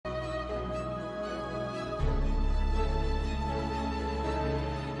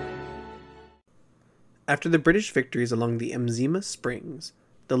After the British victories along the Mzee Springs,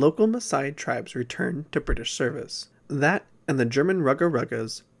 the local Masai tribes returned to British service. That and the German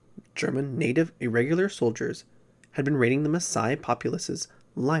Rugas, German native irregular soldiers, had been raiding the Masai populace's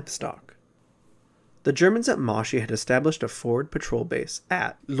livestock. The Germans at Masai had established a forward patrol base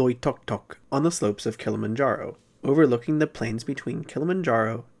at Loitokitok on the slopes of Kilimanjaro, overlooking the plains between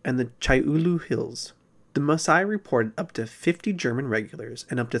Kilimanjaro and the Chaiulu Hills. The Masai reported up to 50 German regulars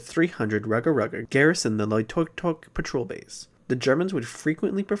and up to 300 Ruga garrisoned the Loitokitok patrol base. The Germans would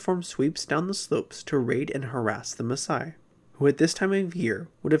frequently perform sweeps down the slopes to raid and harass the Masai, who at this time of year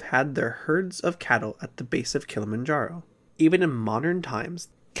would have had their herds of cattle at the base of Kilimanjaro. Even in modern times,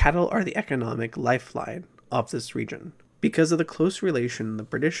 cattle are the economic lifeline of this region. Because of the close relation the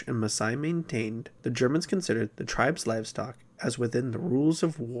British and Masai maintained, the Germans considered the tribe's livestock as within the rules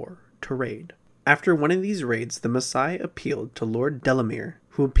of war to raid. After one of these raids, the Masai appealed to Lord Delamere,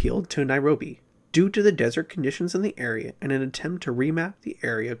 who appealed to Nairobi. Due to the desert conditions in the area and an attempt to remap the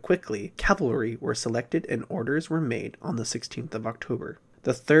area quickly, cavalry were selected and orders were made on the 16th of October.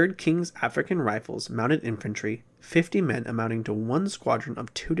 The 3rd King's African Rifles mounted infantry, 50 men amounting to one squadron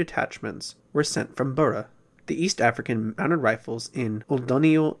of 2 detachments, were sent from Bror. The East African Mounted Rifles in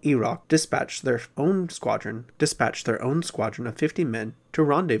Oldonio, Iraq, dispatched their own squadron of 50 men to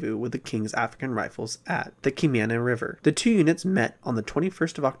rendezvous with the King's African Rifles at the Kimiana River. The two units met on the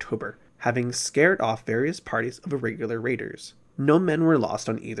 21st of October, having scared off various parties of irregular raiders. No men were lost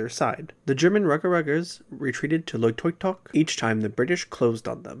on either side. The German Rugas retreated to Loitokitok each time the British closed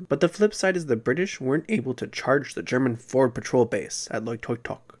on them, but the flip side is the British weren't able to charge the German forward patrol base at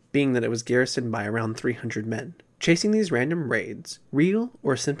Loitokitok, being that it was garrisoned by around 300 men. Chasing these random raids, real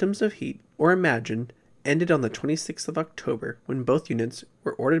or symptoms of heat, or imagined, ended on the 26th of October when both units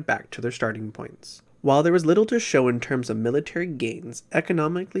were ordered back to their starting points. While there was little to show in terms of military gains,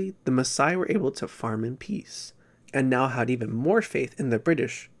 economically, the Masai were able to farm in peace, and now had even more faith in the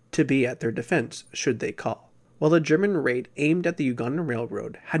British to be at their defense should they call. While the German raid aimed at the Ugandan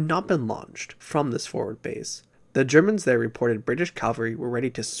Railroad had not been launched from this forward base, the Germans there reported British cavalry were ready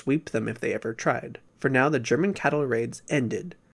to sweep them if they ever tried. For now, the German cattle raids ended,